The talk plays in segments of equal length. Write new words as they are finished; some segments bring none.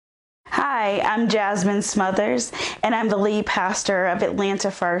Hi, I'm Jasmine Smothers, and I'm the lead pastor of Atlanta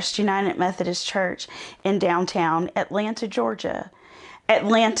First United Methodist Church in downtown Atlanta, Georgia.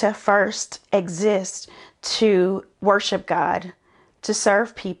 Atlanta First exists to worship God, to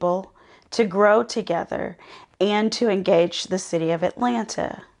serve people, to grow together, and to engage the city of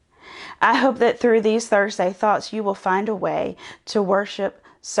Atlanta. I hope that through these Thursday Thoughts, you will find a way to worship,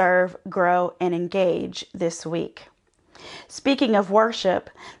 serve, grow, and engage this week. Speaking of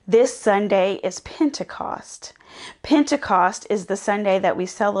worship, this Sunday is Pentecost. Pentecost is the Sunday that we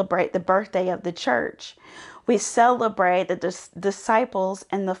celebrate the birthday of the church. We celebrate that the disciples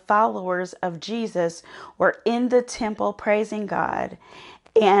and the followers of Jesus were in the temple praising God.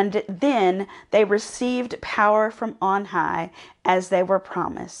 And then they received power from on high as they were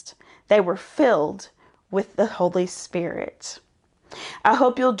promised. They were filled with the Holy Spirit. I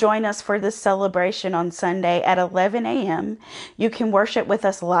hope you'll join us for this celebration on Sunday at 11 a.m. You can worship with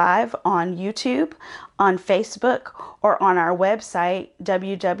us live on YouTube, on Facebook, or on our website,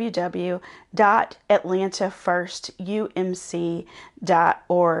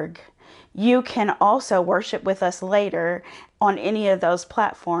 www.atlantafirst.umc.org. You can also worship with us later on any of those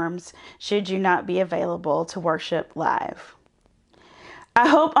platforms should you not be available to worship live. I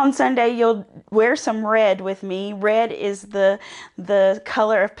hope on Sunday you'll wear some red with me. Red is the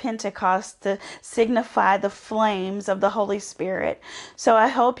color of Pentecost to signify the flames of the Holy Spirit. So I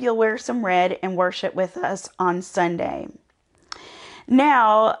hope you'll wear some red and worship with us on Sunday.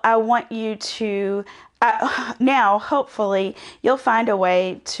 Now, I want you to, now hopefully you'll find a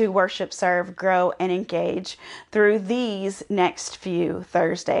way to worship, serve, grow, and engage through these next few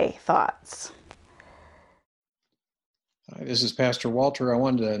Thursday thoughts. Hi, this is Pastor Walter. I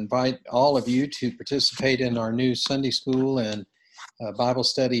wanted to invite all of you to participate in our new Sunday School and Bible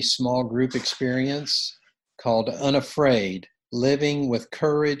study small group experience called Unafraid, Living with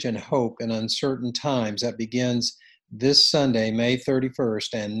Courage and Hope in Uncertain Times. That begins this Sunday, May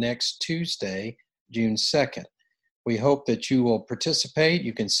 31st, and next Tuesday, June 2nd. We hope that you will participate.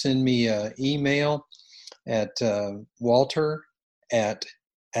 You can send me an email at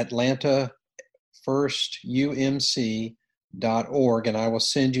walter@atlantafirst.umc.org, and I will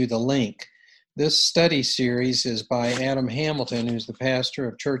send you the link. This study series is by Adam Hamilton, who's the pastor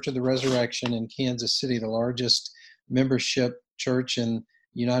of Church of the Resurrection in Kansas City, the largest membership church in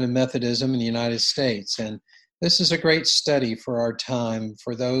United Methodism in the United States. And this is a great study for our time,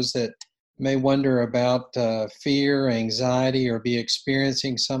 for those that may wonder about fear, anxiety, or be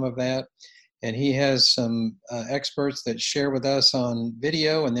experiencing some of that. And he has some experts that share with us on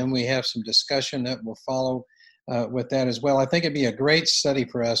video, and then we have some discussion that will follow with that as well. I think it'd be a great study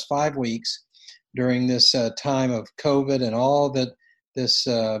for us, 5 weeks during this time of COVID and all that this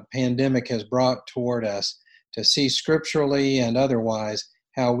pandemic has brought toward us, to see scripturally and otherwise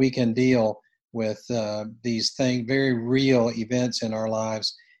how we can deal with these very real events in our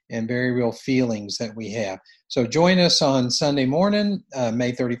lives and very real feelings that we have. So join us on Sunday morning,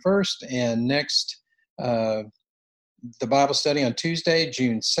 May 31st, and next the Bible study on Tuesday,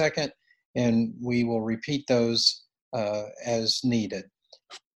 June 2nd, and we will repeat those as needed.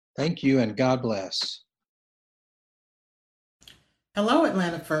 Thank you, and God bless. Hello,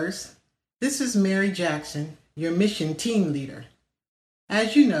 Atlanta First. This is Mary Jackson, your mission team leader.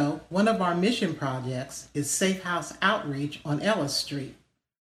 As you know, one of our mission projects is Safe House Outreach on Ellis Street.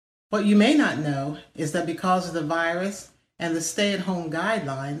 What you may not know is that because of the virus and the stay-at-home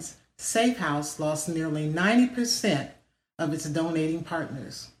guidelines, Safe House lost nearly 90% of its donating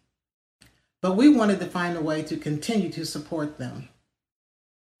partners. But we wanted to find a way to continue to support them.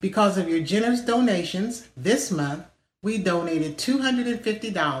 Because of your generous donations, this month we donated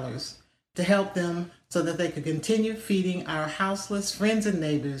 $250 to help them so that they could continue feeding our houseless friends and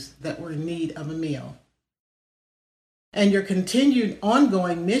neighbors that were in need of a meal. And your continued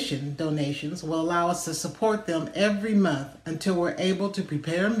ongoing mission donations will allow us to support them every month until we're able to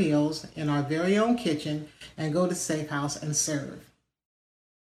prepare meals in our very own kitchen and go to Safe House and serve.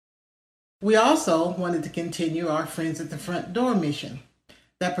 We also wanted to continue our Friends at the Front Door mission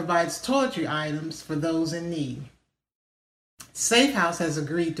that provides toiletry items for those in need. Safe House has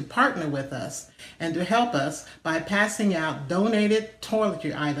agreed to partner with us and to help us by passing out donated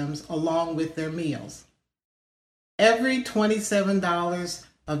toiletry items along with their meals. Every $27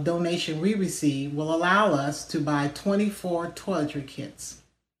 of donation we receive will allow us to buy 24 toiletry kits.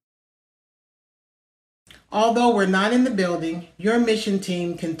 Although we're not in the building, your mission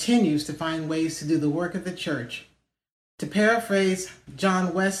team continues to find ways to do the work of the church. To paraphrase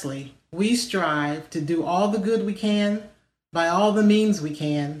John Wesley, we strive to do all the good we can, by all the means we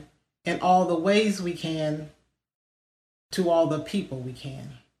can, in all the ways we can, to all the people we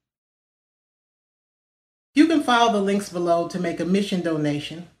can. You can follow the links below to make a mission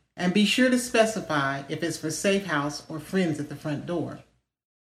donation, and be sure to specify if it's for Safe House or friends at the front door.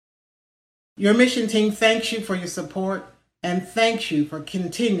 Your mission team thanks you for your support and thanks you for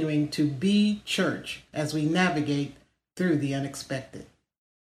continuing to be church as we navigate through the unexpected.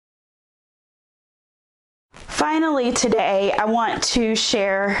 Finally, today, I want to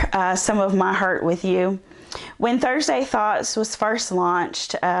share some of my heart with you. When Thursday Thoughts was first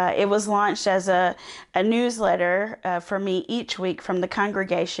launched, it was launched as a newsletter for me each week from the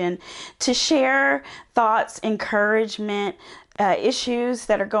congregation to share thoughts, encouragement, issues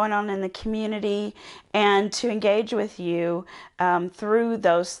that are going on in the community, and to engage with you through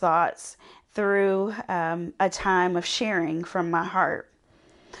those thoughts, through a time of sharing from my heart.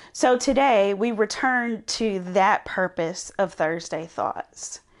 So today we return to that purpose of Thursday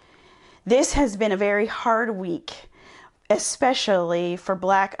Thoughts. This has been a very hard week, especially for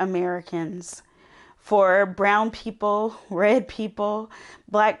Black Americans, for brown people, red people,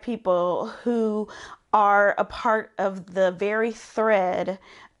 Black people who are a part of the very thread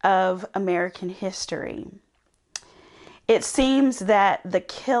of American history. It seems that the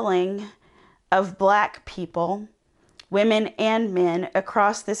killing of Black people, women and men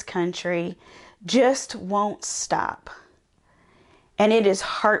across this country, just won't stop. And it is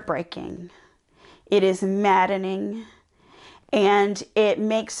heartbreaking. It is maddening. And it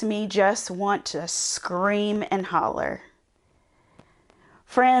makes me just want to scream and holler.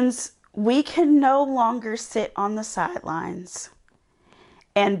 Friends, we can no longer sit on the sidelines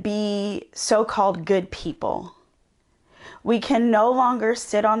and be so-called good people. We can no longer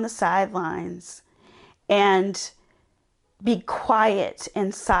sit on the sidelines and be quiet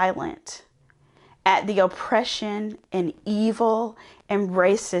and silent at the oppression and evil and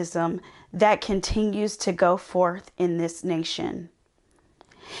racism that continues to go forth in this nation.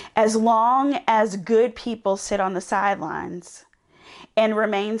 As long as good people sit on the sidelines and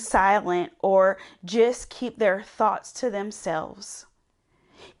remain silent or just keep their thoughts to themselves,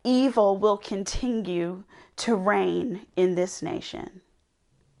 evil will continue to reign in this nation.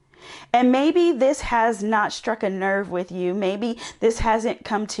 And maybe this has not struck a nerve with you. Maybe this hasn't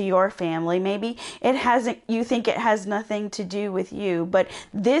come to your family. Maybe it hasn't, you think it has nothing to do with you. But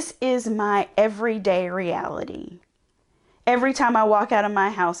this is my everyday reality. Every time I walk out of my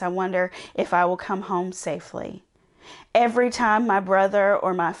house, I wonder if I will come home safely. Every time my brother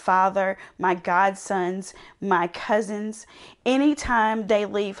or my father, my godsons, my cousins, anytime they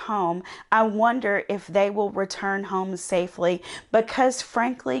leave home, I wonder if they will return home safely, because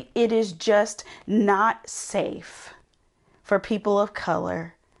frankly, it is just not safe for people of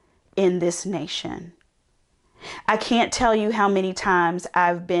color in this nation. I can't tell you how many times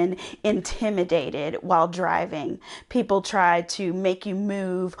I've been intimidated while driving. People try to make you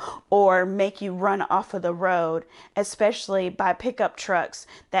move or make you run off of the road, especially by pickup trucks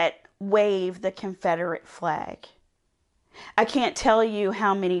that wave the Confederate flag. I can't tell you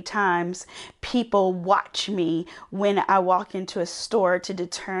how many times people watch me when I walk into a store to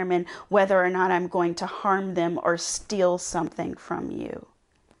determine whether or not I'm going to harm them or steal something from you.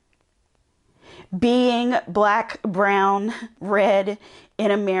 Being Black, brown, red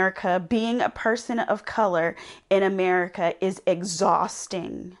in America, being a person of color in America is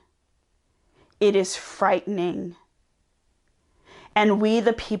exhausting. It is frightening. And we,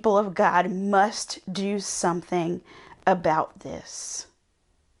 the people of God, must do something about this.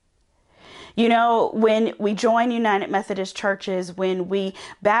 You know, when we join United Methodist Churches, when we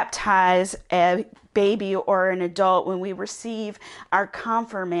baptize a baby or an adult, when we receive our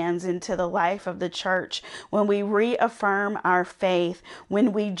confirmands into the life of the church, when we reaffirm our faith,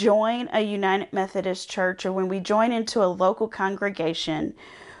 when we join a United Methodist Church, or when we join into a local congregation,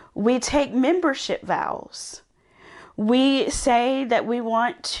 we take membership vows. We say that we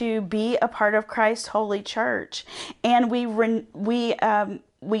want to be a part of Christ's holy church, and we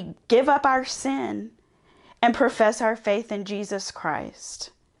give up our sin and profess our faith in Jesus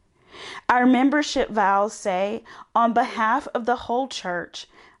Christ. Our membership vows say, on behalf of the whole church,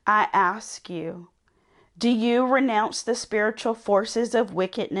 I ask you, do you renounce the spiritual forces of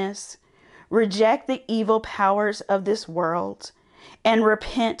wickedness, reject the evil powers of this world, and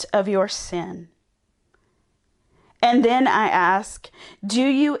repent of your sin? And then I ask, do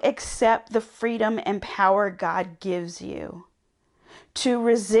you accept the freedom and power God gives you to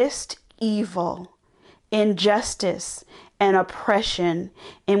resist evil, injustice, and oppression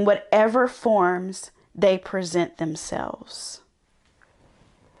in whatever forms they present themselves?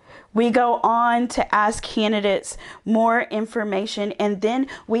 We go on to ask candidates more information, and then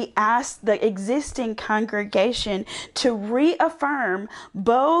we ask the existing congregation to reaffirm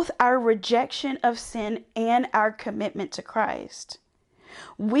both our rejection of sin and our commitment to Christ.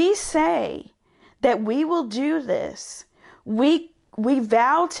 We say that we will do this. We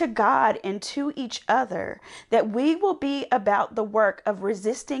vow to God and to each other that we will be about the work of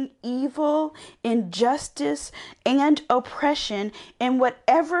resisting evil, injustice, and oppression in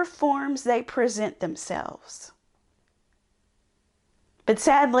whatever forms they present themselves. But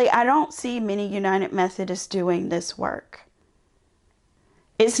sadly, I don't see many United Methodists doing this work.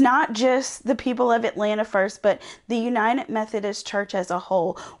 It's not just the people of Atlanta First, but the United Methodist Church as a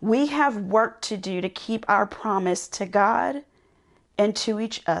whole. We have work to do to keep our promise to God and to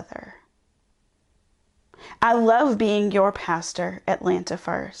each other. I love being your pastor, Atlanta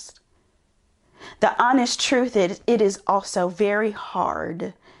First. The honest truth is, it is also very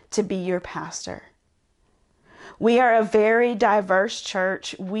hard to be your pastor. We are a very diverse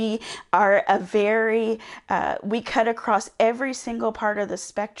church. We cut across every single part of the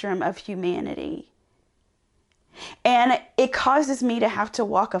spectrum of humanity. And it causes me to have to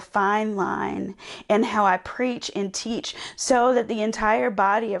walk a fine line in how I preach and teach so that the entire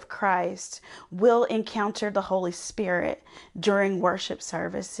body of Christ will encounter the Holy Spirit during worship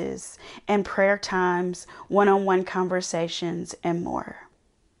services and prayer times, one-on-one conversations, and more.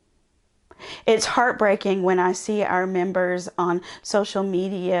 It's heartbreaking when I see our members on social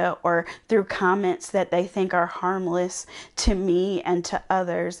media or through comments that they think are harmless to me and to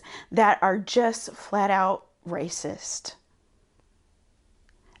others that are just flat out racist.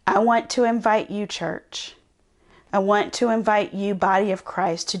 I want to invite you, church. I want to invite you, body of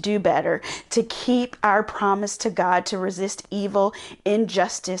Christ, to do better, to keep our promise to God, to resist evil,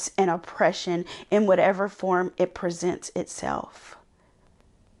 injustice, and oppression in whatever form it presents itself.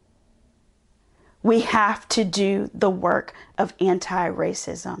 We have to do the work of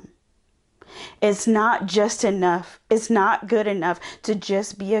anti-racism. It's not just enough. It's not good enough to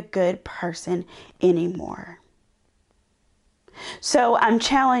just be a good person anymore. So I'm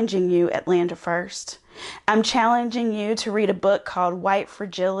challenging you, Atlanta First. I'm challenging you to read a book called White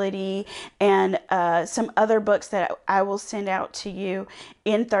Fragility and some other books that I will send out to you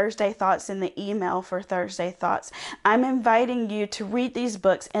in Thursday Thoughts, in the email for Thursday Thoughts. I'm inviting you to read these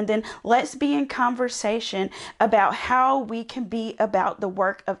books, and then let's be in conversation about how we can be about the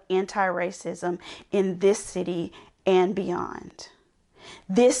work of anti-racism in this city and beyond.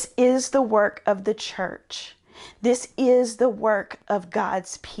 This is the work of the church. This is the work of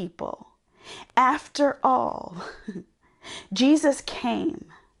God's people. After all, Jesus came.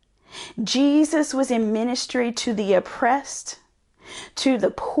 Jesus was in ministry to the oppressed, to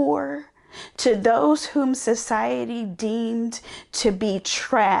the poor, to those whom society deemed to be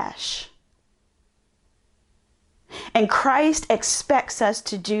trash. And Christ expects us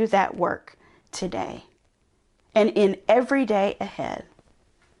to do that work today and in every day ahead.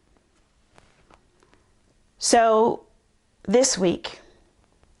 So this week,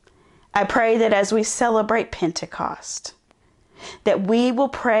 I pray that as we celebrate Pentecost, that we will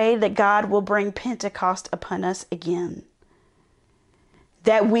pray that God will bring Pentecost upon us again,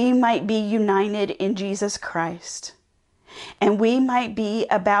 that we might be united in Jesus Christ, and we might be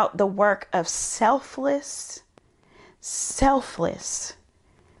about the work of selfless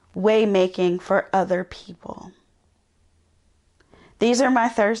way-making for other people. These are my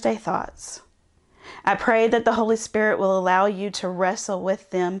Thursday thoughts. I pray that the Holy Spirit will allow you to wrestle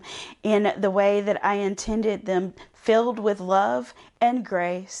with them in the way that I intended them, filled with love and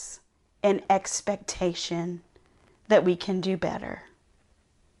grace and expectation that we can do better.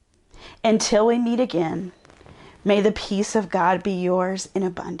 Until we meet again, may the peace of God be yours in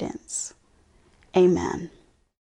abundance. Amen.